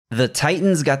The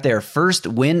Titans got their first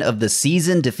win of the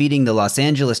season, defeating the Los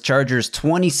Angeles Chargers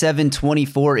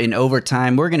 27-24 in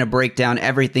overtime. We're going to break down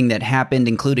everything that happened,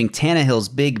 including Tannehill's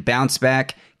big bounce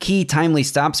back, key timely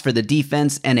stops for the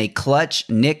defense, and a clutch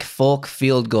Nick Folk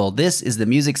field goal. This is the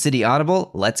Music City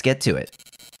Audible. Let's get to it.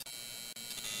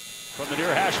 From the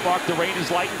near hash mark, the rain is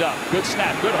lightened up. Good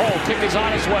snap, good hold. Kick is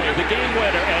on its way. The game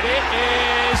winner, and it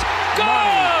is good!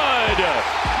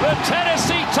 The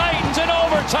Tennessee Titans in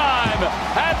overtime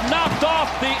have knocked off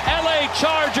the LA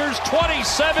Chargers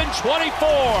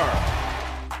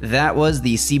 27-24. That was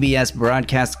the CBS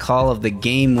broadcast call of the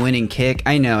game-winning kick.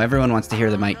 I know, everyone wants to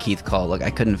hear the Mike Keith call. Look, I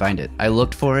couldn't find it. I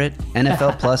looked for it.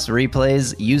 NFL Plus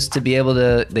replays used to be able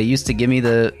to, they used to give me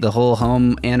the whole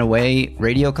home and away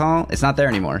radio call. It's not there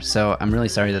anymore, so I'm really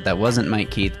sorry that wasn't Mike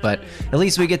Keith, but at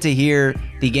least we get to hear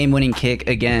the game-winning kick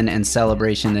again and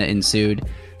celebration that ensued.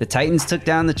 The Titans took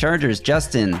down the Chargers.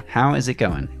 Justin, how is it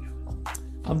going?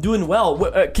 I'm doing well.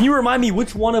 Can you remind me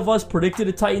which one of us predicted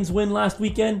a Titans win last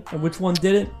weekend and which one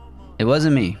didn't? It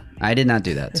wasn't me. I did not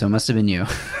do that, so it must have been you.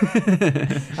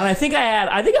 And I think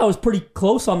I was pretty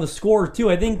close on the score too.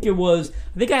 I think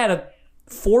I had a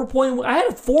 4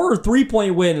 or 3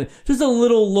 point win, just a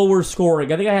little lower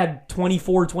scoring. I think I had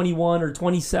 24-21 or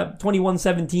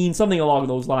 21-17, something along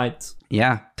those lines.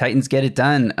 Yeah, Titans get it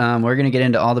done. We're going to get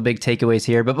into all the big takeaways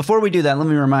here. But before we do that, let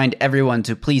me remind everyone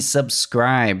to please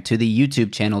subscribe to the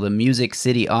YouTube channel, the Music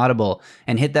City Audible,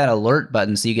 and hit that alert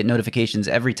button so you get notifications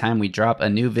every time we drop a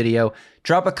new video.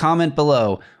 Drop a comment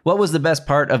below. What was the best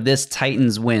part of this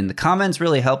Titans win? The comments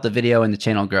really help the video and the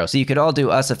channel grow. So you could all do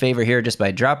us a favor here just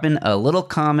by dropping a little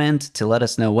comment to let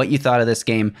us know what you thought of this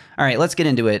game. All right, let's get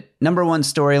into it. Number one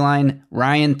storyline,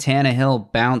 Ryan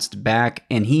Tannehill bounced back,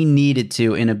 and he needed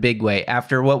to in a big way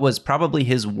after what was probably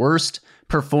his worst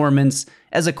performance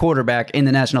as a quarterback in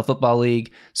the National Football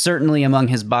League, certainly among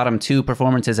his bottom two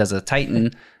performances as a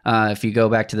Titan. If you go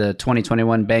back to the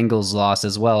 2021 Bengals loss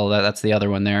as well, that's the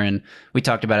other one there. And we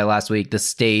talked about it last week. The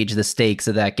stakes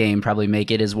of that game probably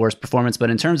make it his worst performance. But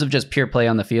in terms of just pure play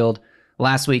on the field,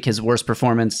 last week, his worst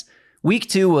performance. Week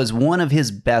 2 was one of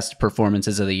his best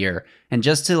performances of the year. And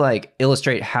just to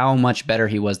illustrate how much better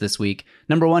he was this week,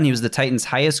 number one, he was the Titans'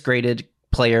 highest graded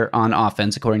player on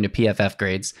offense, according to PFF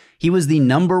grades. He was the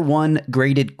number 1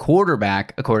 graded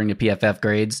quarterback, according to PFF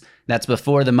grades. That's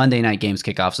before the Monday night games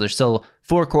kick off. So there's still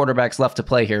 4 quarterbacks left to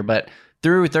play here. But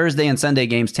through Thursday and Sunday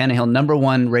games, Tannehill, number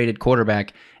 1 rated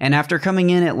quarterback. And after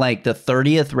coming in at the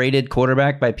 30th rated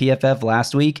quarterback by PFF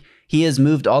last week, he has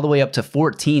moved all the way up to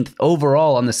 14th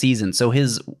overall on the season. So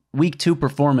his week 2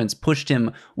 performance pushed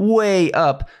him way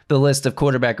up the list of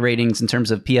quarterback ratings in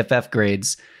terms of PFF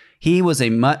grades. He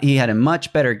had a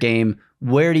much better game.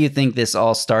 Where do you think this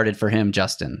all started for him,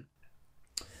 Justin?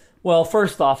 Well,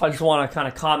 first off, I just want to kind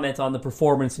of comment on the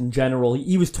performance in general.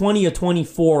 He was 20 of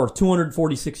 24,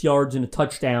 246 yards and a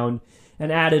touchdown,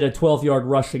 and added a 12-yard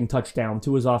rushing touchdown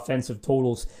to his offensive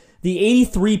totals. The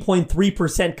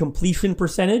 83.3% completion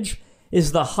percentage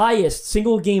is the highest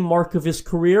single-game mark of his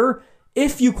career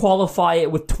if you qualify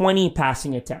it with 20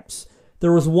 passing attempts.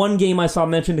 There was one game I saw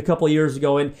mentioned a couple of years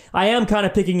ago, and I am kind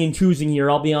of picking and choosing here,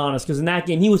 I'll be honest, because in that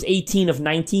game, he was 18 of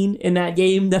 19 in that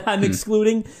game that I'm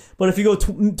excluding. But if you go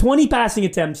 20 passing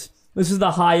attempts, this is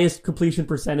the highest completion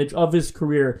percentage of his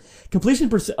career.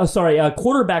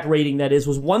 Quarterback rating, that is,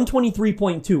 was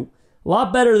 123.2. A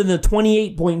lot better than the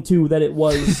 28.2 that it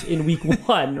was in week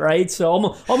 1, right? So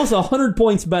almost 100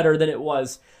 points better than it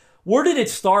was. Where did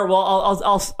it start? Well,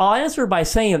 I'll answer by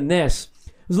saying this.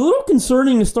 It was a little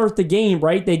concerning to start the game,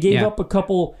 right? They gave up a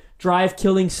couple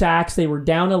drive-killing sacks. They were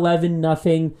down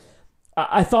 11-0.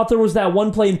 I thought there was that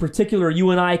one play in particular you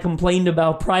and I complained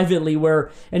about privately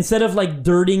where instead of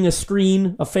dirting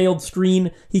a failed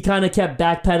screen, he kind of kept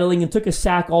backpedaling and took a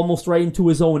sack almost right into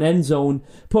his own end zone,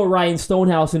 put Ryan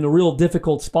Stonehouse in a real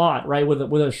difficult spot, right, with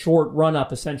a short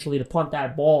run-up essentially to punt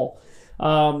that ball.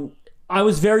 I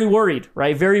was very worried,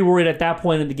 right? Very worried at that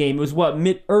point in the game. It was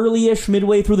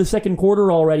midway through the second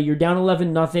quarter already. You're down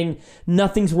 11-0.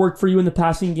 Nothing's worked for you in the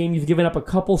passing game. You've given up a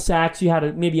couple sacks. You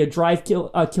had maybe a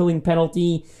killing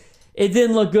penalty. It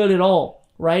didn't look good at all,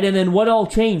 right? And then what all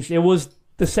changed? It was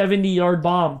the 70-yard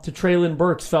bomb to Treylon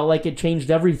Burks. Felt like it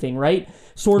changed everything, right?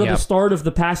 Sort of the start of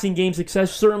the passing game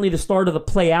success, certainly the start of the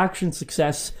play-action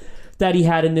success that he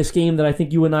had in this game that I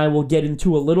think you and I will get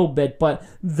into a little bit. But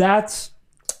that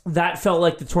felt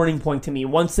like the turning point to me.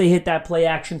 Once they hit that play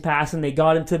action pass and they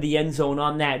got into the end zone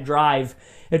on that drive,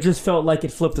 it just felt like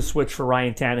it flipped the switch for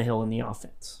Ryan Tannehill in the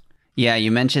offense. Yeah,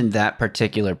 you mentioned that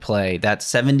particular play. That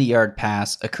 70-yard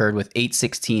pass occurred with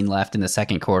 8:16 left in the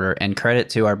second quarter, and credit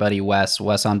to our buddy Wes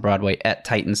on Broadway at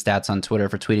Titan Stats on Twitter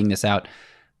for tweeting this out.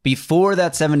 Before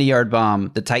that 70-yard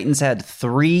bomb, the Titans had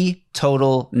 3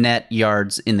 total net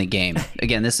yards in the game.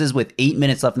 Again, this is with 8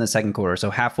 minutes left in the second quarter, so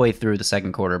halfway through the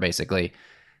second quarter, basically.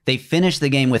 They finished the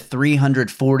game with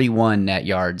 341 net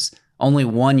yards, only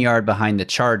 1 yard behind the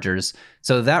Chargers.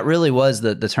 So that really was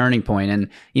the turning point. And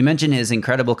you mentioned his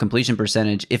incredible completion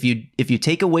percentage. If you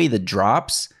take away the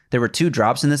drops, there were 2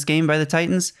 drops in this game by the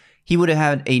Titans. He would have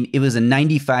had it was a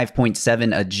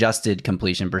 95.7 adjusted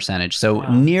completion percentage. So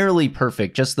nearly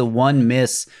perfect. Just the one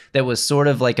miss that was sort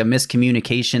of like a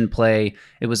miscommunication play.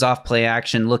 It was off play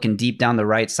action, looking deep down the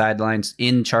right sidelines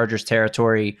in Chargers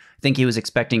territory. I think he was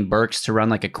expecting Burks to run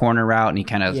like a corner route, and he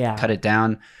kind of cut it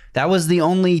down. That was the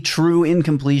only true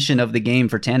incompletion of the game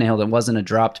for Tannehill that wasn't a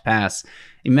dropped pass.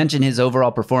 You mentioned his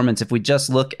overall performance. If we just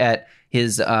look at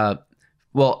his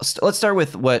let's start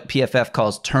with what PFF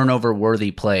calls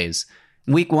turnover-worthy plays.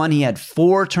 In week 1, he had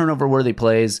 4 turnover-worthy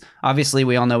plays. Obviously,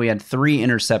 we all know he had 3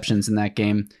 interceptions in that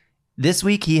game. This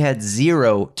week, he had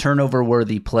 0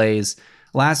 turnover-worthy plays.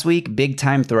 Last week,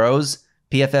 big-time throws.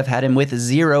 PFF had him with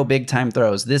 0 big-time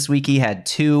throws. This week, he had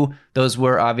 2. Those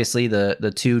were obviously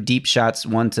the 2 deep shots,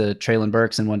 one to Treylon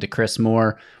Burks and one to Chris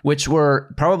Moore, which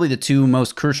were probably the 2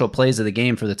 most crucial plays of the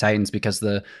game for the Titans, because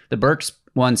the Burks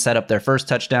one set up their first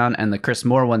touchdown, and the Chris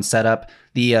Moore one set up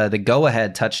the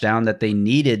go-ahead touchdown that they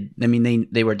needed. I mean,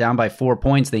 they were down by 4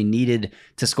 points. They needed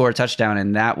to score a touchdown,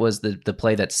 and that was the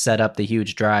play that set up the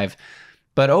huge drive.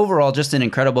 But overall, just an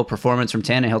incredible performance from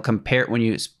Tannehill when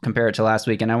you compare it to last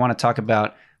week. And I want to talk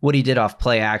about what he did off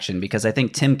play action, because I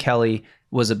think Tim Kelly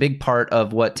was a big part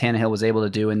of what Tannehill was able to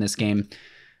do in this game.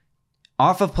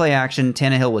 Off of play action,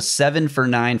 Tannehill was 7 for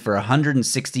 9 for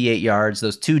 168 yards.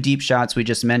 Those 2 deep shots we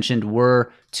just mentioned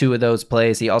were 2 of those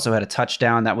plays. He also had a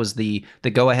touchdown. That was the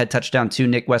go-ahead touchdown to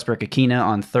Nick Westbrook-Akina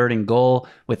on 3rd and goal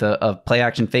with a play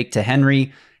action fake to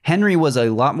Henry. Henry was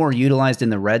a lot more utilized in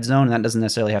the red zone, and that doesn't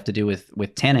necessarily have to do with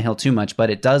Tannehill too much,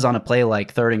 but it does on a play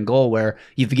like 3rd and goal where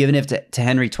you've given it to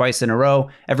Henry twice in a row.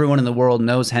 Everyone in the world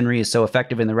knows Henry is so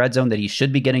effective in the red zone that he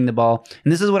should be getting the ball.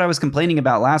 And this is what I was complaining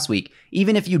about last week.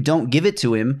 Even if you don't give it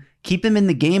to him, keep him in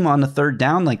the game on a 3rd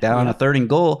down like that, on a 3rd and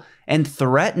goal, and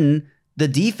threaten the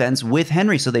defense with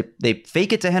Henry. So they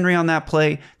fake it to Henry on that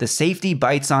play. The safety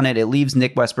bites on it. It leaves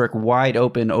Nick Westbrook wide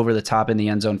open over the top in the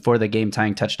end zone for the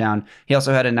game-tying touchdown. He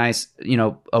also had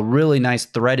a really nice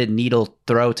threaded needle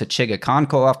throw to Chiga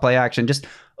Conco off play action. Just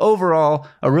overall,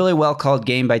 a really well-called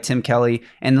game by Tim Kelly.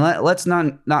 And let's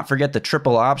not forget the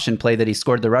triple option play that he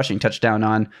scored the rushing touchdown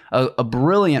on. A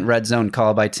brilliant red zone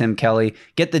call by Tim Kelly.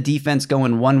 Get the defense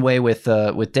going one way with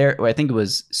Derek. I think it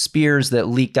was Spears that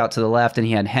leaked out to the left, and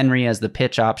he had Henry as the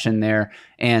pitch option there.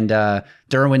 And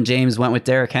Derwin James went with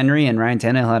Derrick Henry, and Ryan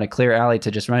Tannehill had a clear alley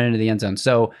to just run into the end zone.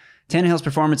 So Tannehill's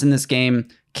performance in this game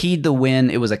keyed the win.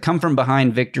 It was a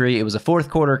come-from-behind victory. It was a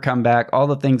fourth-quarter comeback. All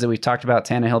the things that we've talked about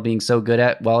Tannehill being so good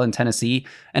at while in Tennessee.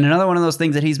 And another one of those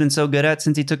things that he's been so good at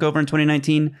since he took over in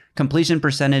 2019, completion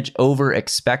percentage over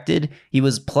expected. He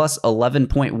was plus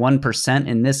 11.1%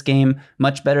 in this game,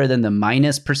 much better than the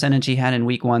minus percentage he had in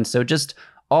week 1. So just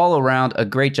all around, a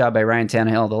great job by Ryan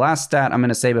Tannehill. The last stat I'm going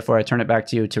to say before I turn it back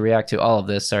to you to react to all of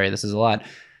this, sorry, this is a lot,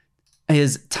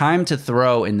 his time to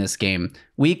throw in this game.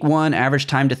 Week 1, average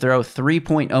time to throw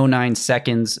 3.09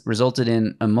 seconds, resulted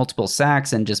in multiple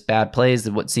sacks and just bad plays,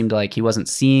 what seemed like he wasn't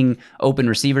seeing open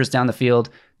receivers down the field.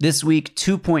 This week,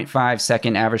 2.5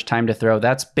 second average time to throw.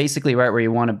 That's basically right where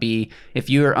you want to be. If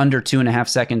you're under 2.5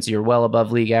 seconds, you're well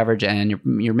above league average, and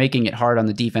you're making it hard on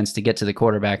the defense to get to the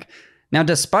quarterback. Now,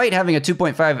 despite having a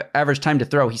 2.5 average time to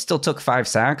throw, he still took 5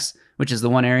 sacks, which is the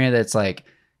one area that's like,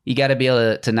 you got to be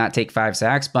able to not take 5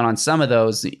 sacks. But on some of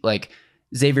those, like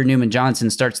Xavier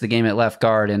Newman-Johnson starts the game at left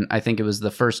guard, and I think it was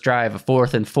the first drive, a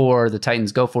 4th and 4. The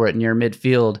Titans go for it near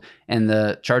midfield, and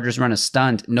the Chargers run a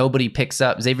stunt. Nobody picks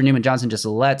up. Xavier Newman-Johnson just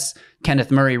lets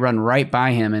Kenneth Murray run right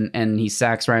by him, and he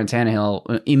sacks Ryan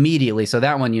Tannehill immediately. So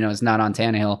that one, is not on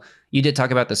Tannehill. You did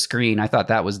talk about the screen. I thought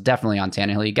that was definitely on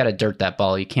Tannehill. You got to dirt that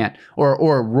ball. You can't,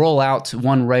 or roll out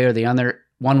one way or the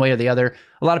other.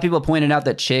 A lot of people pointed out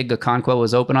that Okonkwo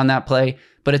was open on that play,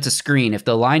 but it's a screen. If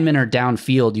the linemen are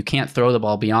downfield, you can't throw the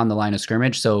ball beyond the line of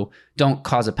scrimmage, so don't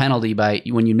cause a penalty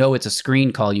when you know it's a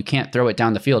screen call, you can't throw it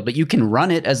down the field. But you can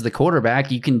run it as the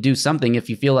quarterback. You can do something if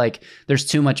you feel like there's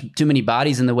too many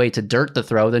bodies in the way to dirt the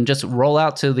throw, then just roll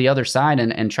out to the other side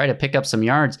and try to pick up some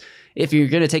yards. If you're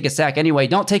going to take a sack anyway,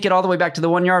 don't take it all the way back to the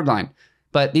 1 yard line.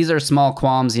 But these are small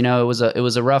qualms. It was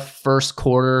a rough first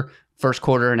quarter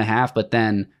and a half, but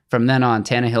then from then on,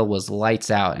 Tannehill was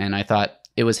lights out, and I thought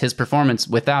it was his performance.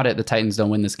 Without it, the Titans don't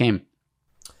win this game.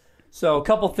 So a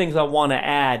couple things I want to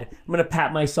add. I'm going to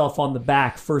pat myself on the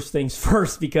back first things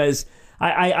first, because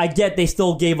I get they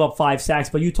still gave up 5 sacks,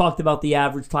 but you talked about the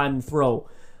average time to throw.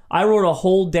 I wrote a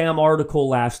whole damn article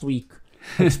last week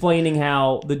explaining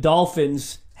how the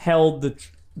Dolphins held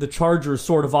the Chargers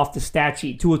sort of off the stat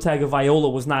sheet. Tua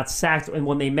Tagovailoa was not sacked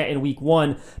when they met in week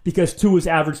 1 because Tua's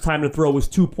average time to throw was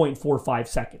 2.45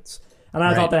 seconds. And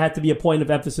I thought that had to be a point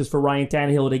of emphasis for Ryan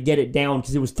Tannehill to get it down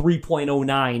because it was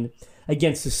 3.09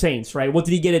 against the Saints, right? What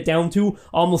did he get it down to?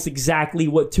 Almost exactly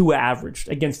what Tua averaged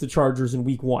against the Chargers in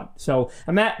week 1. So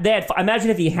imagine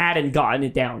if he hadn't gotten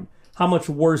it down, how much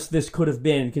worse this could have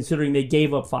been considering they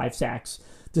gave up 5 sacks,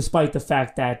 despite the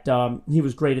fact that he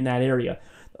was great in that area.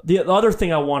 The other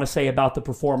thing I want to say about the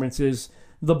performance is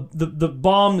the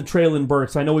bomb to Treylon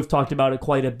Burks. I know we've talked about it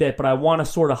quite a bit, but I want to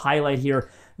sort of highlight here.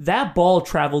 That ball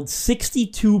traveled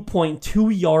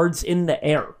 62.2 yards in the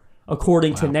air,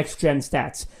 according to Next Gen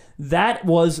Stats. That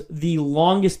was the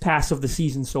longest pass of the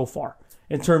season so far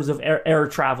in terms of air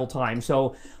travel time.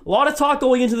 So a lot of talk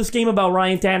going into this game about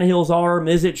Ryan Tannehill's arm.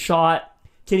 Is it shot?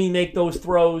 Can he make those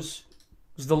throws?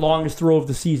 It was the longest throw of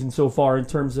the season so far in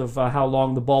terms of how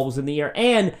long the ball was in the air.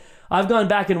 And I've gone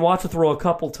back and watched the throw a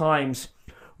couple times.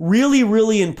 Really,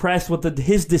 really impressed with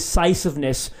his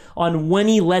decisiveness on when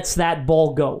he lets that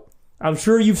ball go. I'm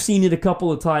sure you've seen it a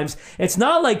couple of times. It's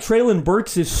not like Treylon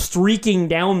Burks is streaking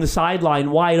down the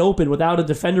sideline wide open without a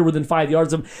defender within 5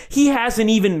 yards of him. He hasn't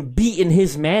even beaten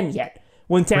his man yet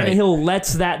when Tannehill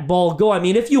lets that ball go. I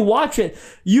mean, if you watch it,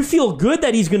 you feel good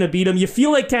that he's going to beat him. You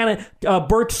feel like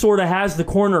Burks sort of has the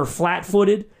corner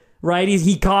flat-footed, right?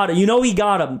 He caught it. You know he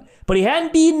got him, but he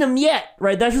hadn't beaten him yet,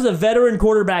 right? That's just a veteran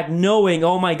quarterback knowing,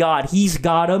 oh my God, he's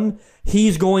got him.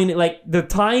 He's going to, like, the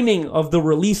timing of the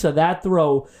release of that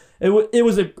throw.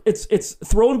 It's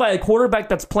thrown by a quarterback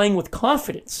that's playing with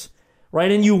confidence,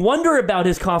 right? And you wonder about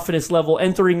his confidence level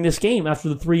entering this game after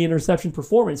the 3-interception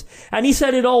performance. And he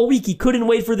said it all week. He couldn't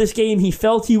wait for this game. He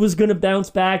felt he was going to bounce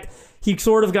back. He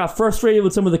sort of got frustrated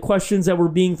with some of the questions that were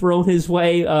being thrown his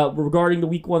way regarding the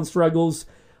week 1 struggles.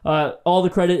 All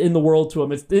the credit in the world to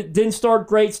him. It didn't start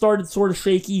great, started sort of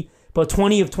shaky, but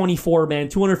 20 of 24, man.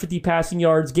 250 passing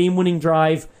yards, game-winning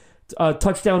drive,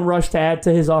 touchdown rush to add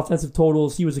to his offensive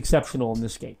totals. He was exceptional in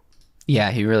this game.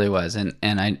 Yeah, he really was. And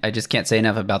I just can't say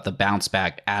enough about the bounce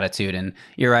back attitude. And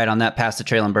you're right on that pass to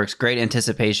Treylon Burks. Great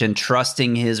anticipation,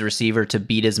 trusting his receiver to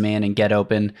beat his man and get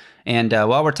open. And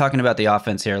while we're talking about the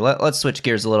offense here, let's switch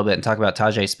gears a little bit and talk about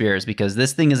Tajay Spears because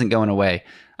this thing isn't going away.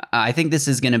 I think this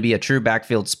is going to be a true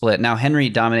backfield split. Now, Henry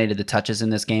dominated the touches in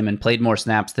this game and played more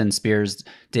snaps than Spears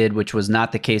did, which was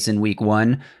not the case in week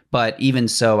 1. But even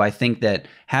so, I think that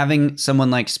having someone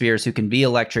like Spears who can be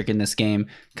electric in this game,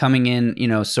 coming in,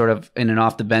 sort of in an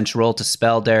off-the-bench role to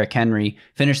spell Derrick Henry,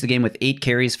 finished the game with 8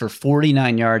 carries for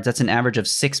 49 yards. That's an average of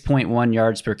 6.1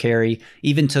 yards per carry.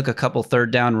 Even took a couple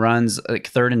third down runs, like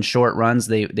third and short runs.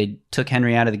 They took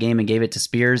Henry out of the game and gave it to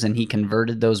Spears, and he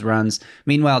converted those runs.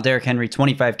 Meanwhile, Derrick Henry,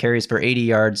 25 carries for 80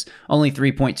 yards, only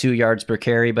 3.2 yards per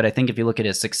carry. But I think if you look at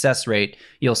his success rate,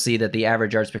 you'll see that the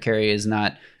average yards per carry is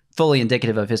not fully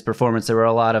indicative of his performance. There were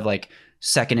a lot of like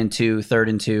 2nd and 2, 3rd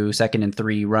and 2, 2nd and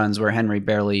 3 runs where Henry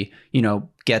barely,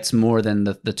 gets more than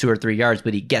the 2 or 3 yards,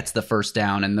 but he gets the first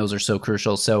down, and those are so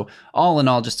crucial. So all in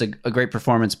all, just a great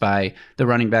performance by the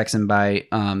running backs and by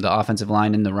the offensive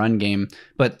line in the run game.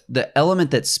 But the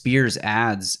element that Spears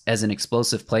adds as an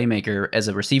explosive playmaker, as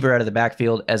a receiver out of the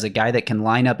backfield, as a guy that can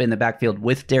line up in the backfield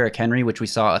with Derrick Henry, which we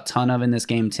saw a ton of in this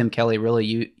game, Tim Kelly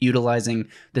really utilizing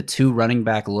the 2 running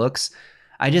back looks.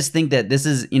 I just think that this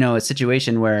is, a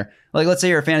situation where, like, let's say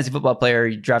you're a fantasy football player,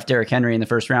 you draft Derrick Henry in the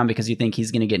first round because you think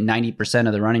he's going to get 90%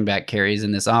 of the running back carries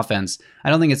in this offense. I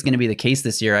don't think it's going to be the case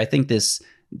this year. I think this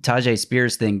Tajay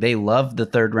Spears thing, they love the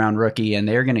 3rd round rookie, and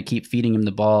they're going to keep feeding him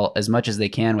the ball as much as they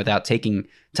can without taking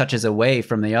touches away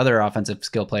from the other offensive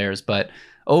skill players. But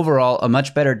overall, a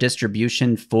much better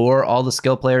distribution for all the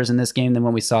skill players in this game than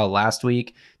what we saw last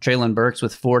week. Treylon Burks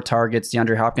with 4 targets,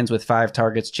 DeAndre Hopkins with 5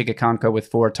 targets, Chikakonko with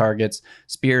 4 targets.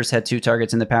 Spears had 2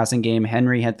 targets in the passing game.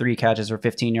 Henry had 3 catches for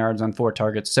 15 yards on 4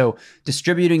 targets. So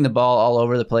distributing the ball all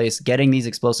over the place, getting these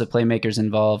explosive playmakers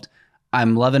involved.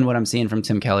 I'm loving what I'm seeing from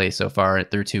Tim Kelly so far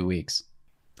through 2 weeks.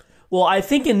 Well, I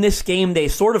think in this game, they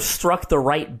sort of struck the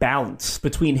right balance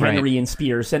between Henry and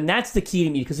Spears, and that's the key to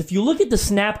me, because if you look at the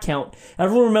snap count,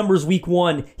 everyone remembers week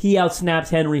 1, he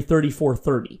outsnapped Henry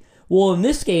 34-30. Well, in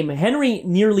this game, Henry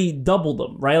nearly doubled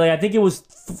him, right? Like, I think it was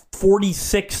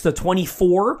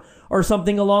 46-24 or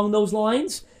something along those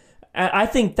lines. I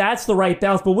think that's the right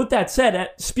balance, but with that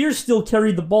said, Spears still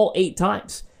carried the ball 8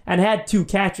 times. And had 2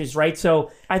 catches, right?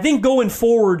 So I think going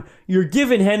forward, you're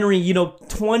giving Henry,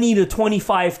 20 to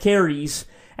 25 carries,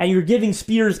 and you're giving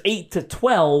Spears 8 to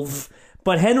 12.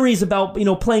 but Henry's about,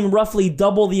 playing roughly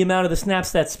double the amount of the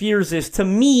snaps that Spears is. To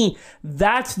me,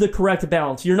 that's the correct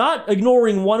balance. You're not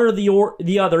ignoring one or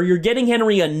the other. You're getting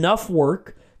Henry enough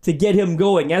work to get him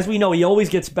going. As we know, he always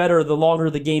gets better the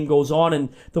longer the game goes on and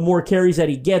the more carries that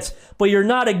he gets. But you're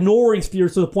not ignoring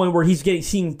Spears to the point where he's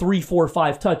seeing 3, 4,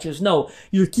 5 touches. No,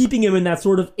 you're keeping him in that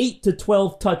sort of 8 to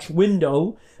 12 touch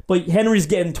window. But Henry's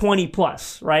getting 20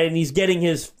 plus, right? And he's getting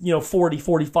his, 40,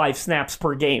 45 snaps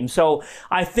per game. So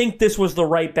I think this was the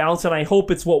right balance, and I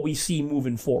hope it's what we see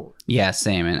moving forward. Yeah,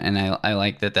 same. And I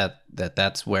like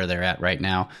that's where they're at right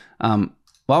now.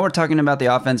 While we're talking about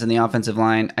the offense and the offensive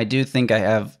line, I do think I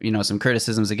have, some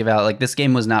criticisms to give out. Like, this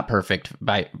game was not perfect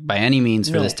by any means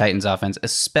for this Titans offense,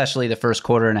 especially the first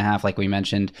quarter and a half, like we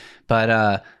mentioned.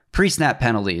 But pre-snap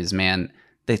penalties, man.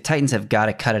 The Titans have got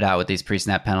to cut it out with these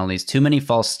pre-snap penalties. Too many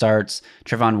false starts.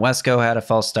 Trevon Wesco had a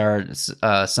false start.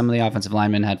 Some of the offensive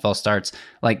linemen had false starts.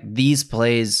 Like, these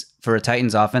plays for a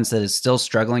Titans offense that is still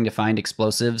struggling to find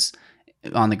explosives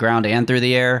on the ground and through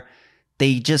the air,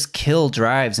 they just kill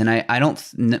drives. And I don't,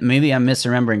 maybe I'm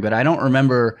misremembering, but I don't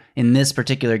remember in this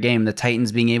particular game the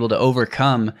Titans being able to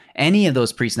overcome any of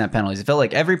those pre-snap penalties. It felt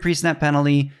like every pre-snap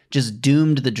penalty just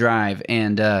doomed the drive,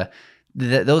 and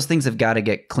those things have got to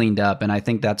get cleaned up, and I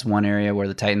think that's one area where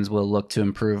the Titans will look to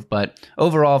improve. But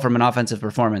overall, from an offensive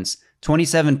performance,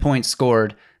 27 points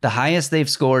scored, the highest they've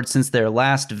scored since their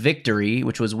last victory,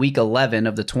 which was Week 11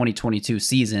 of the 2022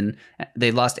 season.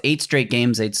 They lost 8 straight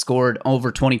games. They'd scored over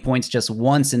 20 points just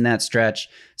once in that stretch.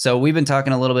 So we've been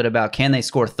talking a little bit about, can they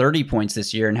score 30 points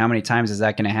this year, and how many times is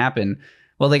that going to happen?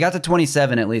 Well, they got to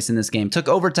 27 at least in this game. Took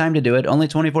overtime to do it, only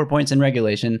 24 points in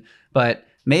regulation, but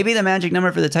maybe the magic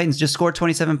number for the Titans just scored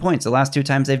 27 points. The last 2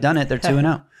 times they've done it, they're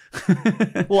 2-0.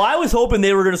 Well, I was hoping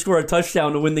they were going to score a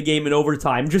touchdown to win the game in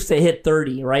overtime, just to hit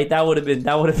 30, right? That would have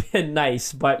been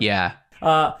nice. But yeah,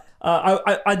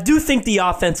 I do think the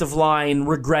offensive line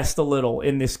regressed a little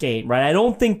in this game, right? I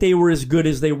don't think they were as good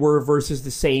as they were versus the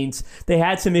Saints. They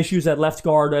had some issues at left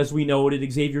guard, as we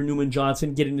noted. Xavier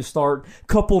Newman-Johnson getting to start,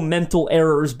 couple mental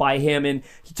errors by him, and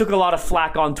he took a lot of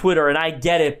flack on Twitter, and I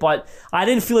get it, but I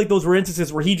didn't feel like those were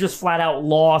instances where he just flat out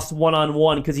lost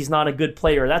one-on-one because he's not a good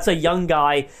player. That's a young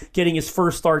guy getting his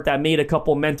first start that made a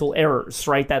couple mental errors,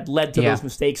 right? That led to those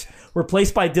mistakes.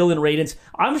 Replaced by Dylan Radins.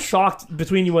 I'm shocked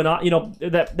between you and I,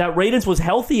 that Radins was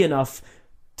healthy enough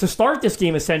to start this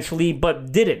game essentially,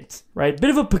 but didn't, right? Bit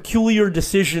of a peculiar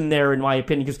decision there, in my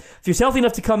opinion, because if he was healthy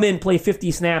enough to come in, play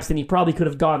 50 snaps, then he probably could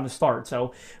have gotten the start.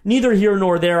 So neither here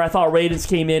nor there. I thought Radins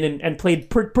came in and played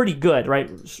pretty good, right?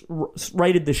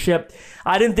 Righted the ship.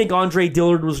 I didn't think Andre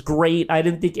Dillard was great. I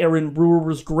didn't think Aaron Brewer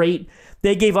was great.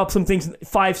 They gave up some things,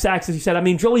 5 sacks, as you said. I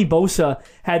mean, Joey Bosa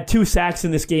had 2 sacks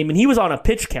in this game, and he was on a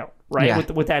pitch count, right,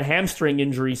 yeah, with that hamstring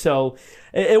injury. So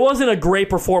it wasn't a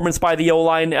great performance by the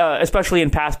O-line, especially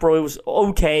in pass pro. It was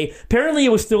okay. Apparently,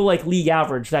 it was still like league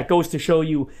average. That goes to show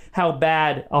you how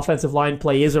bad offensive line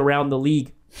play is around the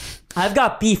league. I've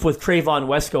got beef with Trevon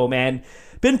Wesco, man.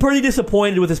 Been pretty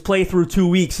disappointed with his play through 2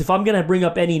 weeks. If I'm going to bring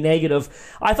up any negative,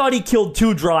 I thought he killed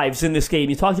 2 drives in this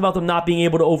game. You talked about them not being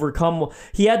able to overcome.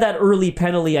 He had that early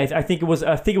penalty. I think it was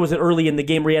early in the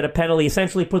game where he had a penalty,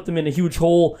 essentially put them in a huge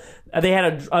hole. They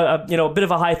had a bit of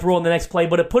a high throw on the next play,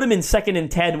 but it put him in 2nd and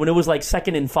 10 when it was like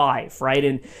 2nd and 5, right?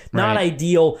 And not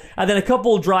ideal. And then a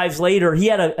couple of drives later, he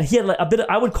had a bit.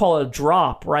 I would call it a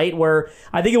drop, right? Where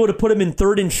I think it would have put him in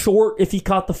 3rd and short if he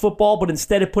caught the football, but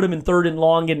instead it put him in 3rd and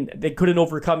long, and they couldn't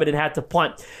overcome it and had to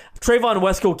punt. Trevon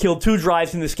Wesco killed 2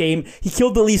 drives in this game. He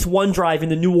killed at least 1 drive in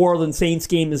the New Orleans Saints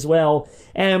game as well.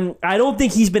 And I don't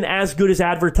think he's been as good as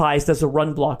advertised as a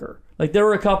run blocker. Like, there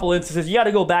were a couple instances. You got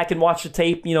to go back and watch the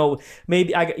tape.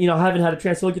 Maybe I haven't had a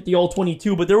chance to look at the all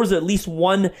 22, but there was at least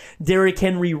one Derrick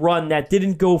Henry run that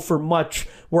didn't go for much,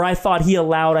 where I thought he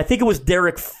allowed. I think it was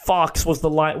Derek Fox was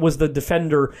the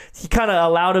defender. He kind of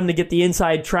allowed him to get the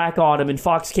inside track on him, and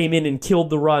Fox came in and killed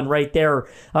the run right there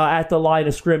at the line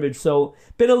of scrimmage. So,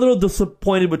 been a little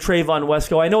disappointed with Trevon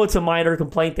Wesco. I know it's a minor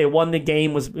complaint. They won the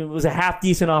game. It was a half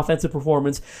decent offensive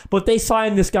performance, but they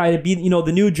signed this guy to be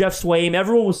the new Jeff Swaim.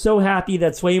 Everyone was so happy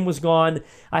that Swaim was gone.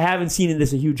 I haven't seen it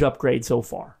as a huge upgrade so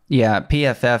far. Yeah,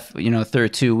 PFF, through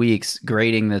 2 weeks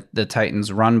grading the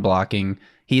Titans' run blocking.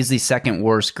 He's the 2nd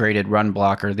worst graded run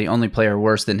blocker. The only player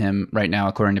worse than him right now,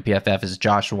 according to PFF, is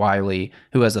Josh Wiley,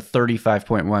 who has a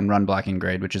 35.1 run blocking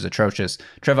grade, which is atrocious.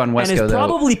 Trevon Wesco, and has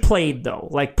probably played, though.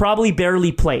 Like, probably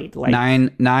barely played. Like,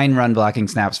 nine run blocking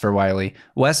snaps for Wiley.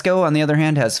 Wesco, on the other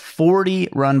hand, has 40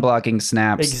 run blocking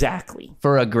snaps. Exactly.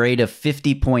 For a grade of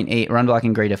 50.8, run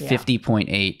blocking grade of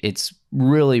 50.8. It's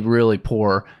really, really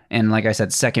poor. And like I said,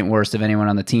 2nd worst of anyone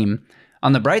on the team.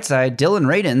 On the bright side, Dylan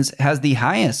Radins has the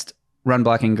highest run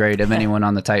blocking grade of anyone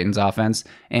on the Titans offense.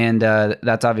 And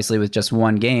that's obviously with just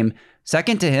one game.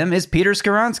 Second to him is Peter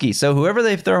Skoronski. So whoever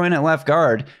they throw in at left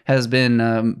guard has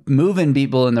been moving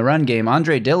people in the run game.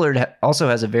 Andre Dillard also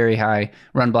has a very high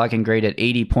run blocking grade at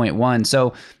 80.1.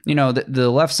 So,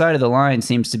 the left side of the line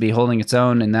seems to be holding its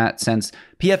own in that sense.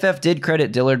 PFF did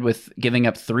credit Dillard with giving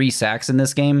up 3 sacks in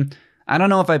this game. I don't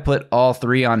know if I put all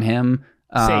 3 on him.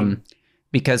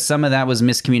 Because some of that was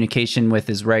miscommunication with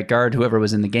his right guard, whoever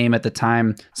was in the game at the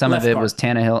time. Some of it was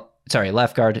Tannehill. Sorry,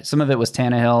 left guard. Some of it was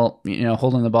Tannehill,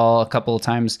 holding the ball a couple of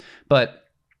times. But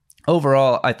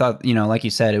overall, I thought, like you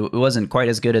said, it wasn't quite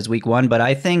as good as week 1. But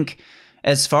I think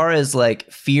as far as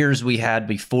like fears we had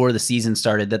before the season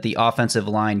started that the offensive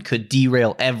line could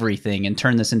derail everything and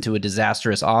turn this into a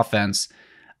disastrous offense,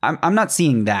 I'm not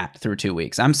seeing that through 2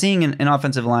 weeks. I'm seeing an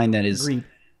offensive line that is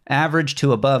average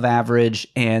to above average,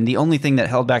 and the only thing that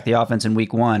held back the offense in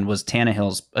week 1 was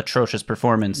Tannehill's atrocious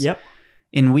performance. Yep.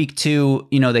 In week 2,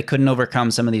 they couldn't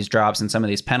overcome some of these drops and some of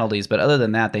these penalties, but other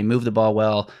than that, they moved the ball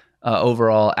well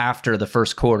overall after the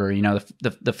first quarter.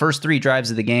 The first 3 drives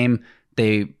of the game,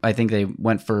 I think they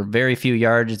went for very few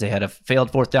yards. They had a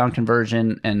failed 4th down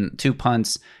conversion and 2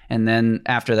 punts, and then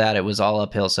after that, it was all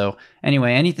uphill. So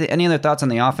anyway, any other thoughts on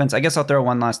the offense? I guess I'll throw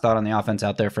one last thought on the offense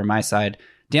out there for my side.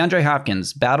 DeAndre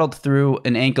Hopkins battled through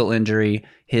an ankle injury.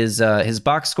 His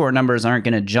box score numbers aren't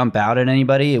going to jump out at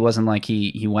anybody. It wasn't like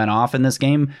he went off in this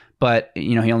game, but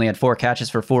he only had 4 catches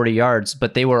for 40 yards,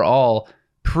 but they were all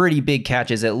pretty big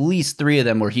catches. At least 3 of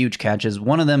them were huge catches.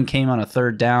 One of them came on a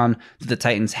 3rd down that the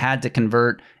Titans had to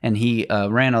convert, and he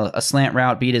ran a slant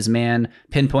route, beat his man,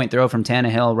 pinpoint throw from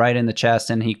Tannehill right in the chest,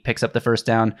 and he picks up the 1st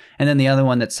down. And then the other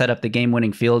one that set up the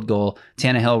game-winning field goal,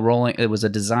 Tannehill rolling, it was a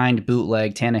designed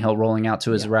bootleg, Tannehill rolling out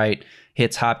to his right,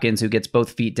 hits Hopkins, who gets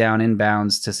both feet down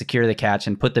inbounds to secure the catch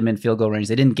and put them in field goal range.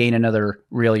 They didn't gain another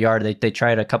real yard. They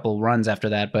tried a couple runs after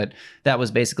that, but that was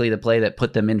basically the play that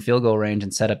put them in field goal range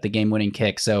and set up the game-winning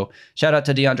kick. So shout out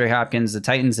to DeAndre Hopkins. The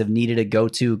Titans have needed a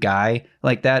go-to guy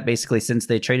like that basically since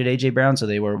they traded A.J. Brown, so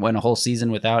they went a whole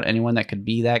season without anyone that could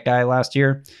be that guy last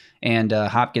year. And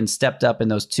Hopkins stepped up in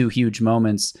those 2 huge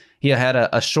moments. He had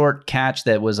a short catch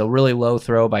that was a really low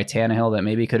throw by Tannehill that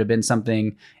maybe could have been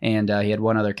something, and he had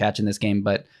one other catch in this game.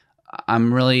 But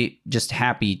I'm really just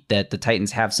happy that the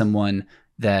Titans have someone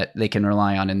that they can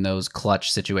rely on in those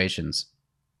clutch situations.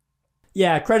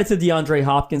 Yeah, credit to DeAndre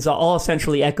Hopkins. I'll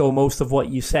essentially echo most of what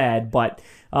you said, but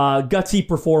gutsy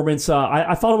performance.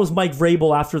 I thought it was Mike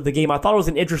Vrabel after the game. I thought it was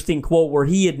an interesting quote where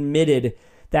he admitted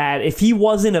that if he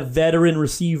wasn't a veteran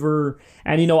receiver,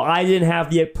 and I didn't have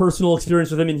the personal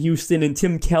experience with him in Houston, and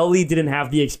Tim Kelly didn't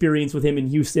have the experience with him in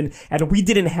Houston, and we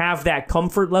didn't have that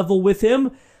comfort level with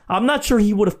him, I'm not sure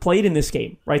he would have played in this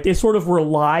game, right? They sort of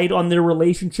relied on their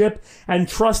relationship and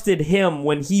trusted him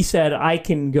when he said, I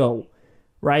can go.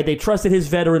 Right? They trusted his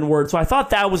veteran word. So I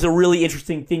thought that was a really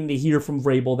interesting thing to hear from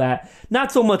Vrabel, that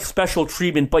not so much special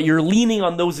treatment, but you're leaning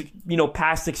on those,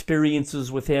 past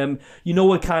experiences with him. You know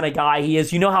what kind of guy he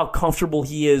is. You know how comfortable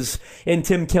he is in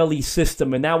Tim Kelly's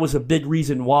system. And that was a big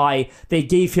reason why they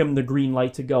gave him the green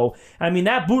light to go. I mean,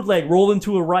 that bootleg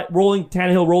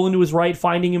Tannehill rolling to his right,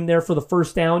 finding him there for the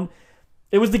 1st down.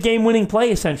 It was the game-winning play,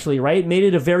 essentially, right? It made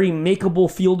it a very makeable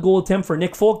field goal attempt for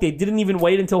Nick Folk. They didn't even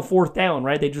wait until 4th down,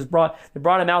 right? They brought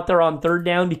him out there on 3rd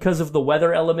down because of the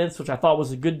weather elements, which I thought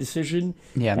was a good decision.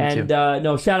 Yeah, me too.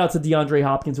 And shout out to DeAndre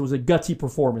Hopkins. It was a gutsy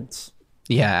performance.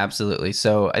 Yeah, absolutely.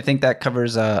 So I think that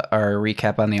covers our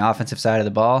recap on the offensive side of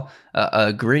the ball.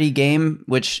 A gritty game,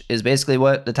 which is basically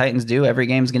what the Titans do. Every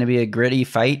game is going to be a gritty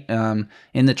fight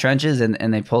in the trenches,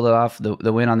 and they pulled it off,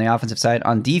 the win on the offensive side.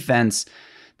 On defense,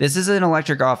 this is an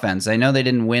electric offense. I know they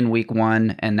didn't win week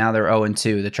 1, and now they're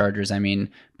 0-2, the Chargers,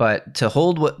 but to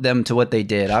hold them to what they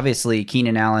did, obviously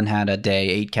Keenan Allen had a day,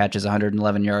 8 catches,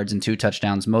 111 yards, and 2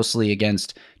 touchdowns, mostly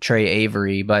against Trey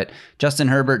Avery, but Justin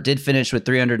Herbert did finish with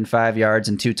 305 yards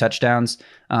and 2 touchdowns,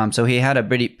 so he had a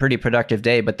pretty productive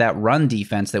day, but that run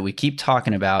defense that we keep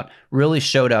talking about really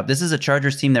showed up. This is a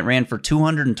Chargers team that ran for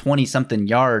 220-something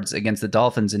yards against the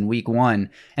Dolphins in week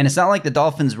 1, and it's not like the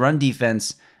Dolphins' run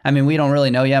defense, we don't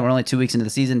really know yet. We're only 2 weeks into the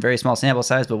season, very small sample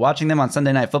size, but watching them on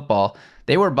Sunday Night Football,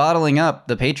 they were bottling up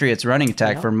the Patriots' running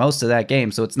attack for most of that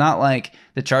game. So it's not like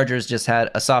the Chargers just had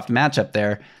a soft matchup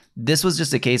there. This was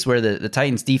just a case where the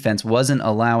Titans' defense wasn't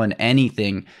allowing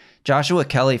anything. Joshua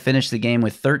Kelly finished the game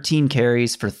with 13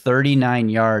 carries for 39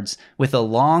 yards with a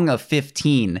long of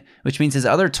 15, which means his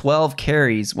other 12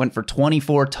 carries went for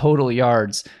 24 total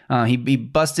yards. He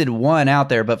busted one out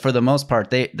there, but for the most part,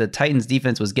 the Titans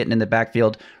defense was getting in the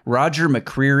backfield. Roger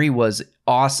McCreary was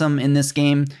awesome in this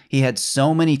game. He had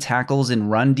so many tackles in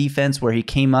run defense where he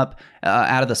came up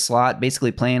out of the slot,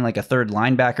 basically playing like a third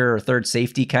linebacker or third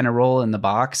safety kind of role in the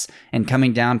box, and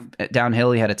coming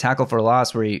downhill. He had a tackle for a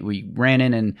loss where he ran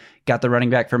in and got the running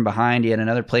back from behind. He had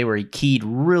another play where he keyed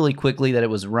really quickly that it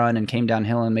was run and came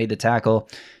downhill and made the tackle.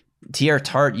 T.R.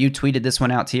 Tart, you tweeted this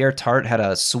one out. T.R. Tart had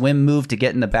a swim move to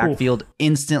get in the backfield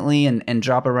instantly and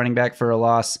drop a running back for a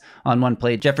loss on one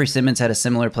play. Jeffrey Simmons had a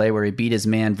similar play where he beat his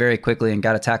man very quickly and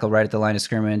got a tackle right at the line of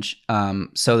scrimmage.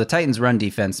 So the Titans run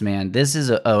defense, man, this is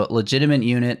a legitimate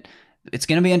unit. It's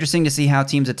going to be interesting to see how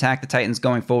teams attack the Titans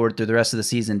going forward through the rest of the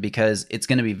season, because it's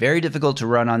going to be very difficult to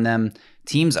run on them.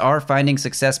 Teams are finding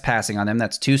success passing on them.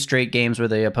 That's 2 straight games where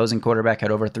the opposing quarterback had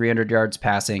over 300 yards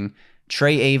passing.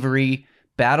 Trey Avery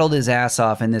battled his ass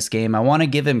off in this game. I want to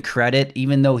give him credit,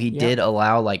 even though he did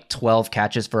allow like 12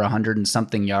 catches for 100 and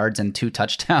something yards and 2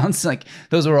 touchdowns. Like,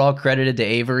 those were all credited to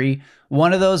Avery.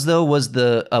 One of those, though, was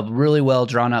a really well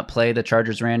drawn up play the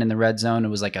Chargers ran in the red zone. It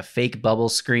was like a fake bubble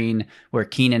screen where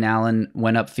Keenan Allen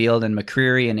went upfield and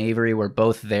McCreary and Avery were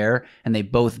both there, and they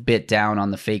both bit down on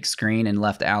the fake screen and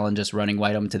left Allen just running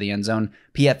wide open to the end zone.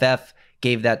 PFF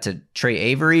gave that to Trey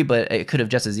Avery, but it could have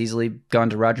just as easily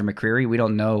gone to Roger McCreary. We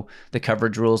don't know the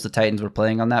coverage rules the Titans were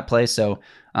playing on that play, so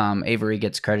Avery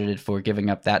gets credited for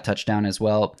giving up that touchdown as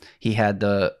well. He had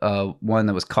the one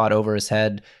that was caught over his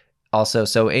head also.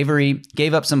 So Avery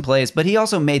gave up some plays, but he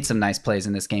also made some nice plays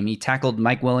in this game. He tackled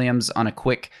Mike Williams on a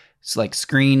quick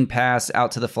screen pass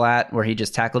out to the flat where he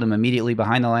just tackled him immediately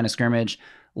behind the line of scrimmage.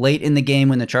 Late in the game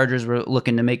when the Chargers were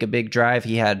looking to make a big drive,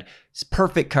 he had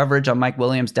perfect coverage on Mike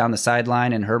Williams down the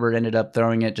sideline, and Herbert ended up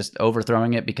just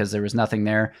overthrowing it because there was nothing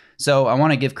there. So I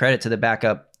want to give credit to the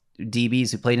backup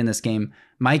DBs who played in this game.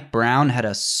 Mike Brown had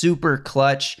a super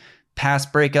clutch pass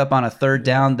breakup on a third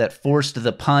down that forced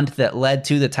the punt that led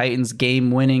to the Titans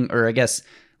game-winning, or I guess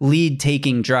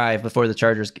lead-taking drive before the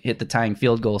Chargers hit the tying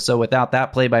field goal. So without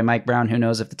that play by Mike Brown, who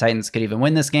knows if the Titans could even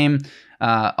win this game.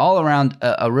 All around,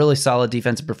 a really solid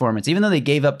defensive performance. Even though they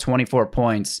gave up 24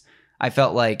 points, I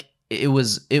felt like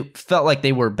it felt like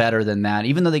they were better than that.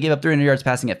 Even though they gave up 300 yards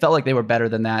passing, it felt like they were better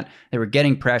than that. They were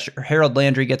getting pressure. Harold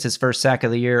Landry gets his first sack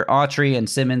of the year. Autry and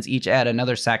Simmons each add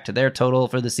another sack to their total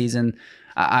for the season.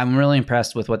 I'm really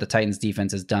impressed with what the Titans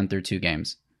defense has done through 2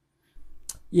 games.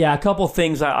 Yeah, a couple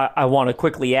things I want to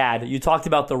quickly add. You talked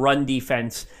about the run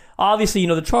defense. Obviously,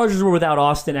 the Chargers were without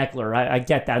Austin Eckler. I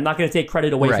get that. I'm not going to take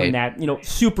credit away from that.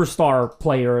 Superstar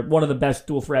player, one of the best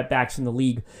dual threat backs in the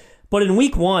league. But in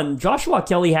week 1, Joshua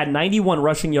Kelly had 91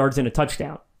 rushing yards and a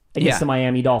touchdown against the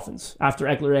Miami Dolphins after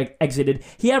Eckler exited.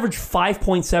 He averaged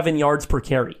 5.7 yards per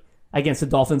carry against the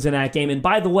Dolphins in that game. And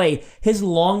by the way, his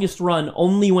longest run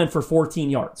only went for 14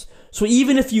 yards. So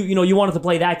even if you wanted to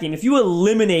play that game, if you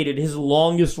eliminated his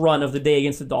longest run of the day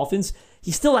against the Dolphins,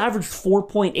 he still averaged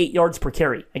 4.8 yards per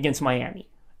carry against Miami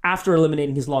after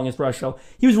eliminating his longest rush. So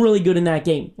he was really good in that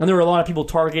game. And there were a lot of people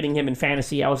targeting him in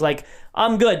fantasy. I was like,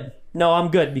 I'm good. No, I'm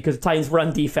good because the Titans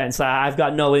run defense. I've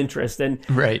got no interest. And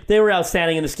they were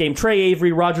outstanding in this game. Trey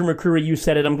Avery, Roger McCreary, you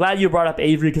said it. I'm glad you brought up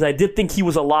Avery because I did think he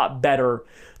was a lot better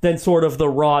than sort of the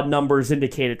raw numbers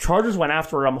indicated. Chargers went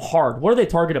after him hard. What did they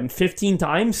target him? 15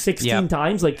 times? 16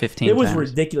 times? 15 it was times.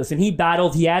 Ridiculous. And he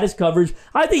battled. He had his coverage.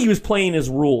 I think he was playing his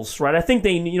rules, right? I think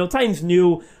Titans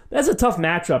knew that's a tough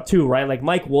matchup too, right? Like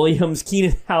Mike Williams,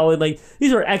 Keenan Allen,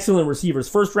 these are excellent receivers.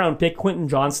 First round pick, Quentin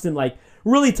Johnston,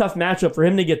 really tough matchup for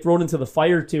him to get thrown into the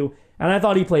fire to. And I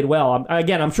thought he played well.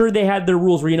 Again, I'm sure they had their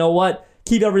rules where,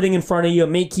 keep everything in front of you,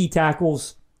 make key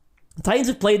tackles. The Titans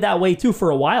have played that way too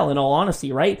for a while, in all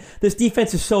honesty, right? This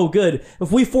defense is so good.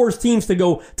 If we force teams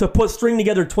to string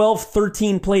together 12,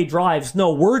 13 play drives,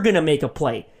 no, we're going to make a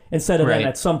play instead of them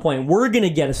at some point. We're going to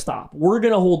get a stop. We're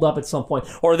going to hold up at some point.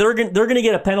 Or they're going to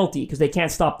get a penalty because they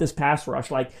can't stop this pass rush.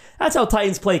 That's how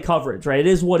Titans play coverage, right? It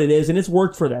is what it is, and it's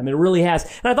worked for them. It really has.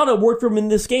 And I thought it worked for them in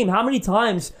this game. How many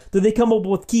times did they come up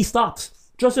with key stops?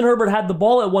 Justin Herbert had the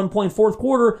ball at one point, fourth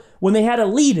quarter, when they had a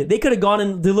lead. They could have gone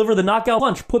and delivered the knockout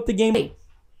punch, put the game away.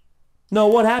 No,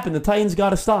 what happened? The Titans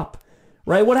got to stop,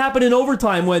 right? What happened in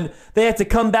overtime when they had to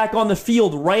come back on the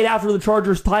field right after the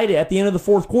Chargers tied it at the end of the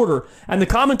fourth quarter? And the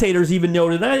commentators even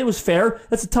noted that it was fair.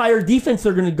 That's a tired defense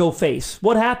they're going to go face.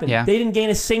 What happened? Yeah. They didn't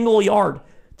gain a single yard.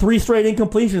 3 straight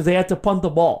incompletions. They had to punt the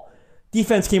ball.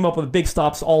 Defense came up with big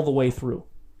stops all the way through.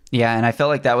 Yeah, and I felt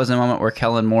like that was a moment where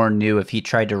Kellen Moore knew if he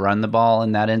tried to run the ball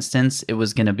in that instance, it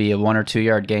was going to be a 1 or 2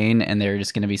 yard gain, and they were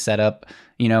just going to be set up,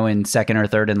 in second or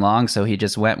third and long. So he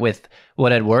just went with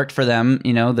what had worked for them,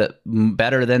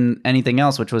 better than anything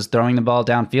else, which was throwing the ball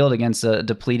downfield against a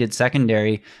depleted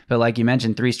secondary. But like you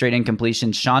mentioned, 3 straight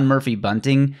incompletions. Sean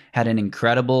Murphy-Bunting had an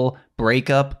incredible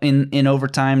breakup in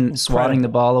overtime, swatting the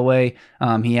ball away.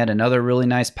 He had another really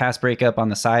nice pass breakup on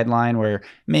the sideline where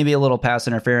maybe a little pass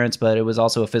interference, but it was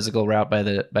also a physical route by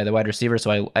the wide receiver.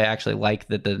 So I actually like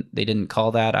that they didn't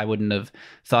call that. I wouldn't have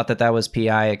thought that was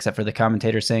PI, except for the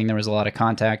commentator saying there was a lot of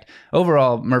contact.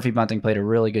 Overall, Murphy Bunting played a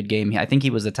really good game. I think he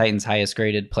was the Titans' highest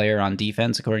graded player on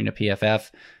defense, according to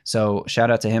PFF. So shout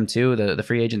out to him too. The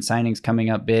free agent signings coming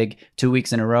up big 2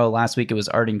 weeks in a row. Last week it was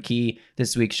Arden Key.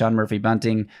 This week, Sean Murphy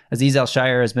Bunting. Azeez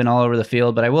Al-Shire has been all over the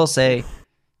field, but I will say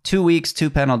 2 weeks,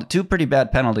 two pretty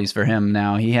bad penalties for him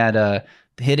now. He had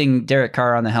hitting Derek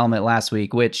Carr on the helmet last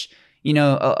week, which,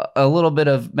 a little bit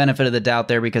of benefit of the doubt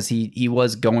there because he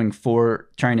was going for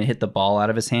trying to hit the ball out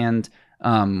of his hand,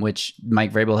 which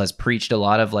Mike Vrabel has preached a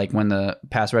lot of, like when the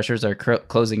pass rushers are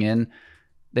closing in,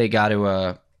 they got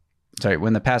to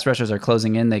when the pass rushers are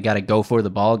closing in, they got to go for the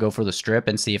ball, go for the strip,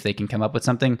 and see if they can come up with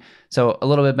something. So a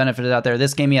little bit benefited out there.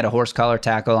 This game, he had a horse collar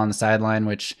tackle on the sideline,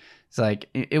 which is like,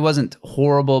 it wasn't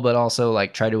horrible, but also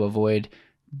like try to avoid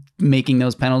making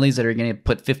those penalties that are going to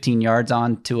put 15 yards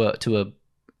on to a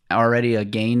already a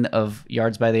gain of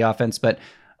yards by the offense. But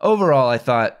overall, I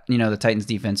thought, the Titans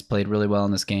defense played really well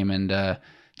in this game. And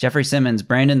Jeffrey Simmons,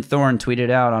 Brandon Thorne tweeted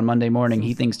out on Monday morning,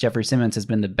 he thinks Jeffrey Simmons has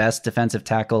been the best defensive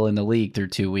tackle in the league through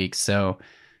 2 weeks. So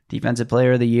defensive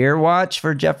player of the year watch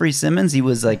for Jeffrey Simmons. He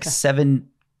was like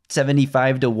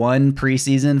 75 to 1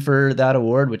 preseason for that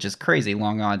award, which is crazy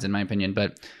long odds in my opinion.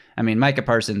 But I mean, Micah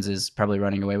Parsons is probably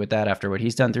running away with that after what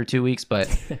he's done through 2 weeks. But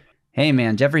hey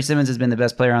man, Jeffrey Simmons has been the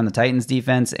best player on the Titans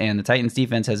defense, and the Titans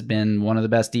defense has been one of the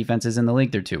best defenses in the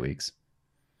league through 2 weeks.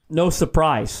 No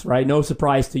surprise, right? No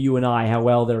surprise to you and I how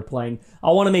well they're playing.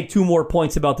 I want to make 2 more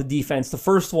points about the defense. The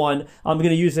first one, I'm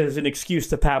going to use it as an excuse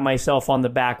to pat myself on the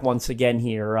back once again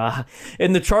here.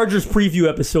 In the Chargers preview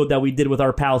episode that we did with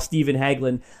our pal Steven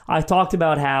Hagelin, I talked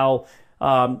about how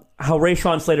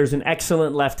Rashawn Slater is an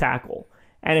excellent left tackle.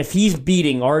 And if he's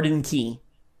beating Arden Key,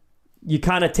 you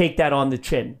kind of take that on the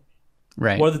chin.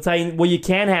 Right. What you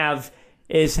can have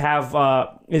is have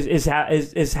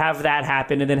that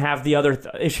happen and then have the other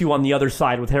issue on the other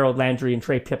side with Harold Landry and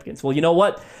Trey Pipkins. Well, you know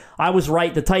what? I was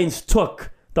right. The Titans took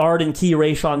the Arden Key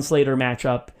Rashawn Slater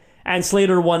matchup, and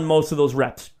Slater won most of those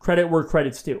reps. Credit where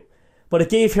credit's due. But it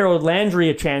gave Harold Landry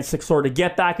a chance to sort of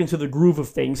get back into the groove of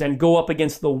things and go up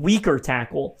against the weaker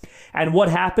tackle. And what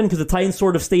happened, because the Titans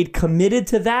sort of stayed committed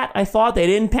to that, I thought. They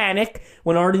didn't panic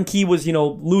when Arden Key was,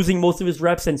 losing most of his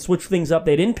reps and switched things up.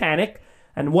 They didn't panic.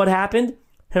 And what happened?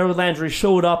 Harold Landry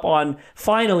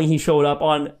finally he showed up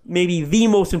on maybe the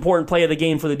most important play of the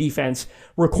game for the defense,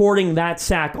 recording that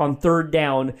sack on 3rd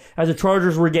down as the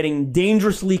Chargers were getting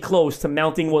dangerously close to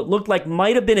mounting what looked like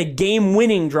might have been a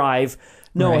game-winning drive.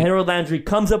 No, right. Harold Landry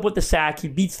comes up with the sack, he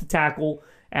beats the tackle,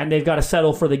 and they've got to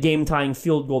settle for the game-tying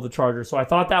field goal, the Chargers. So I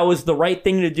thought that was the right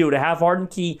thing to do, to have Arden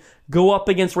Key go up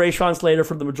against Rashawn Slater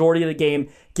for the majority of the game,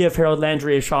 give Harold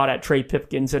Landry a shot at Trey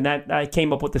Pipkins, and that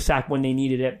came up with the sack when they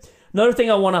needed it. Another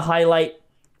thing I want to highlight,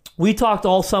 we talked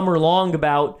all summer long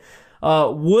about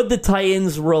would the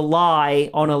Titans rely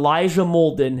on Elijah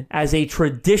Molden as a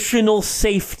traditional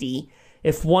safety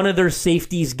if one of their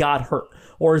safeties got hurt?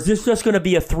 Or is this just going to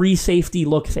be a 3-safety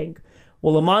look thing?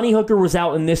 Well, Amani Hooker was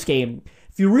out in this game.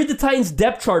 If you read the Titans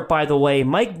depth chart, by the way,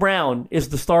 Mike Brown is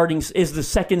the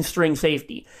second string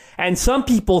safety. And some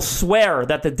people swear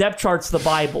that the depth chart's the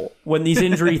Bible when these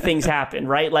injury things happen,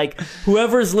 right? Like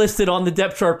whoever's listed on the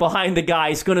depth chart behind the guy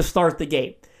is going to start the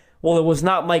game. Well, it was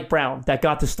not Mike Brown that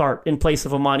got to start in place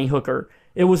of Amani Hooker.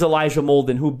 It was Elijah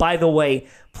Molden, who, by the way,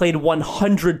 played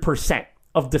 100%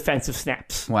 of defensive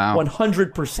snaps. Wow.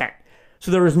 100%. So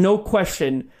there is no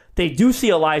question they do see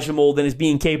Elijah Molden as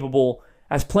being capable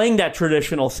as playing that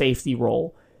traditional safety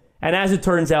role. And as it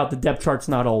turns out, the depth chart's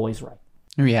not always right.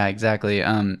 Yeah, exactly.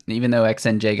 Even though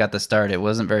XNJ got the start, it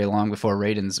wasn't very long before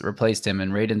Radens replaced him,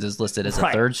 and Radens is listed as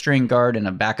a third string guard and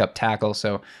a backup tackle.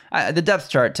 So the depth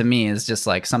chart to me is just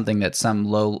like something that some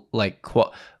low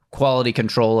quality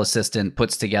control assistant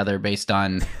puts together based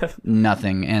on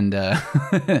nothing, and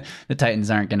the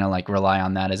Titans aren't going to rely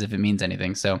on that as if it means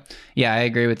anything. So yeah, I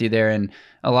agree with you there, and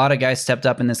a lot of guys stepped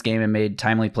up in this game and made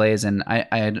timely plays, and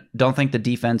I don't think the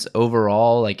defense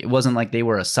overall, it wasn't like they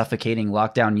were a suffocating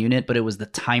lockdown unit, but it was the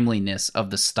timeliness of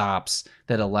the stops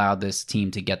that allowed this team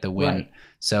to get the win. Right.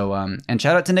 So, and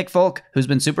shout out to Nick Folk, who's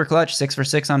been super clutch, 6 for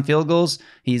 6 on field goals.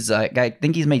 I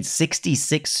think he's made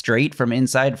 66 straight from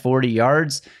inside 40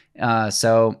 yards.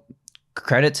 So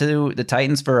credit to the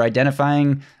Titans for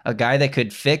identifying a guy that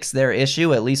could fix their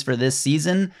issue, at least for this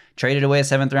season. Traded away a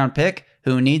 7th round pick,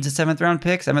 who needs a 7th round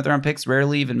pick. 7th round picks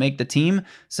rarely even make the team.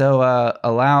 So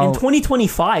allow... In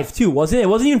 2025 too, wasn't it? It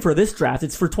wasn't even for this draft.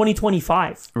 It's for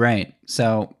 2025. Right.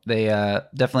 So they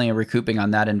definitely are recouping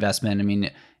on that investment. I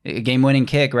mean, a game-winning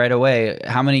kick right away.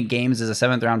 How many games is a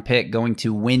 7th round pick going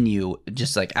to win you,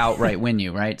 just like outright win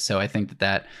you, right? So I think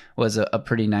that was a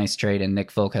pretty nice trade, and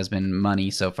Nick Folk has been money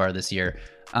so far this year.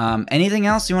 Anything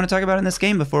else you want to talk about in this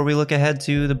game before we look ahead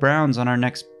to the Browns on our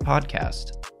next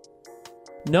podcast?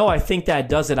 No, I think that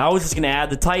does it. I was just going to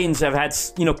add the Titans have had,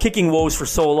 kicking woes for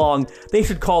so long. They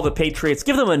should call the Patriots,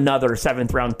 give them another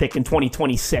 7th round pick in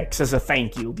 2026 as a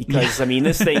thank you. Because, I mean,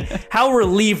 this thing, how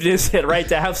relieved is it, right,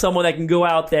 to have someone that can go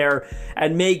out there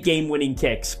and make game-winning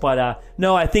kicks. But,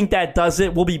 no, I think that does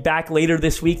it. We'll be back later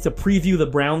this week to preview the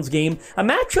Browns game. A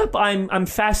matchup I'm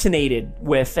fascinated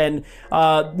with. And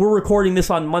we're recording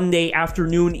this on Monday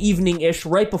afternoon, evening-ish,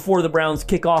 right before the Browns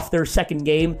kick off their second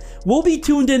game. We'll be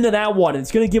tuned into that one.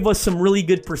 It's going to give us some really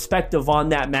good perspective on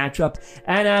that matchup.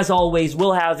 And as always,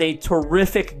 we'll have a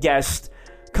terrific guest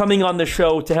coming on the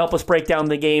show to help us break down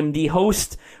the game. The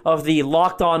host of the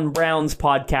Locked On Browns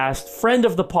podcast, friend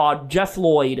of the pod, Jeff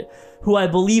Lloyd, who I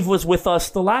believe was with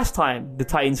us the last time the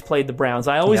Titans played the Browns.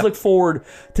 I always look forward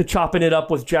to chopping it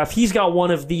up with Jeff. He's got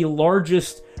one of the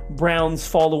largest Browns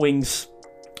followings,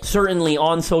 certainly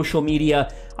on social media.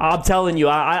 I'm telling you,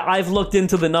 I've looked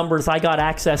into the numbers. I got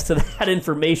access to that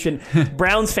information.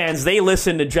 Browns fans, they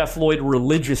listen to Jeff Lloyd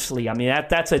religiously. I mean,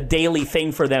 that's a daily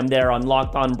thing for them there on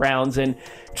Locked On Browns. And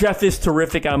Jeff is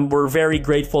terrific. We're very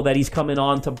grateful that he's coming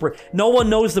on to... No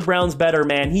one knows the Browns better,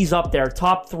 man. He's up there.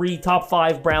 Top 3, top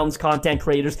 5 Browns content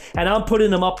creators. And I'm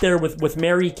putting him up there with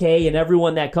Mary Kay and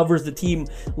everyone that covers the team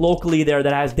locally there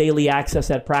that has daily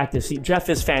access at practice. Jeff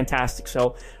is fantastic.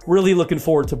 So really looking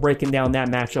forward to breaking down that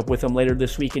matchup with him later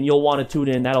this week. And you'll want to tune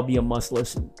in. That'll be a must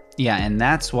listen. Yeah, and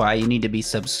that's why you need to be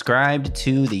subscribed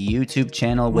to the YouTube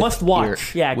channel. Must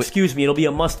watch. Excuse me. It'll be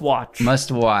a must watch.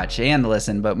 Must watch and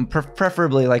listen, but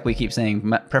preferably, like we keep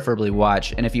saying, preferably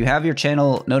watch. And if you have your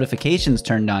channel notifications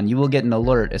turned on, you will get an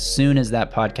alert as soon as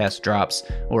that podcast drops,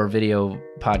 or video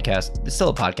podcast. It's still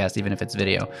a podcast, even if it's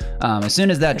video. As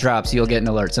soon as that drops, you'll get an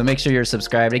alert. So make sure you're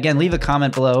subscribed. Again, leave a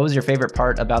comment below. What was your favorite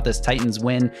part about this Titans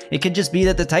win? It could just be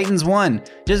that the Titans won.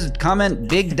 Just comment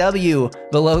big W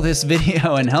below this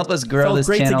video and help us grow this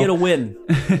channel. Felt great to get a win.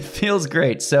 It feels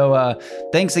great. So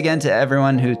thanks again to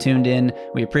everyone who tuned in.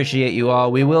 We appreciate you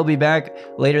all. We will be back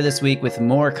later this week with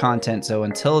more content. So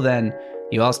until then,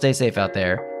 you all stay safe out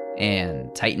there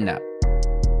and tighten up.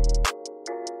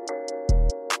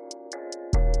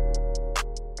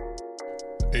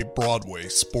 A Broadway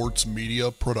sports media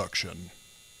production.